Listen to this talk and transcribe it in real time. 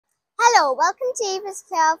Hello, welcome to Eva's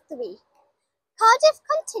Player of the Week. Cardiff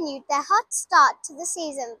continued their hot start to the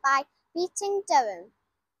season by beating Durham.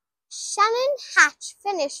 Shannon Hatch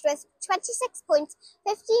finished with 26 points,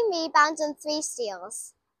 15 rebounds and 3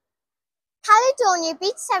 steals. Caledonia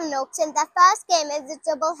beat Sevenoaks in their first game in the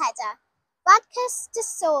doubleheader. Radkas de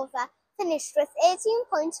Silva finished with 18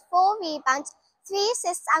 points, 4 rebounds, 3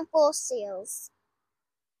 assists and 4 steals.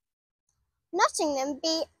 Nottingham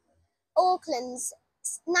beat Auckland's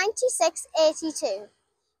 96-82.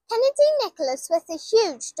 Kennedy Nicholas with a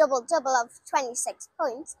huge double-double of 26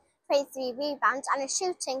 points, 23 rebounds and a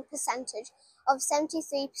shooting percentage of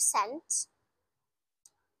 73%.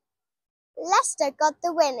 Leicester got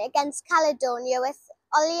the win against Caledonia with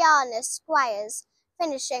Oleana Squires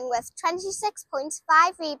finishing with 26 points,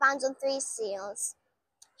 5 rebounds and 3 steals.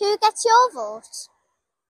 Who gets your vote?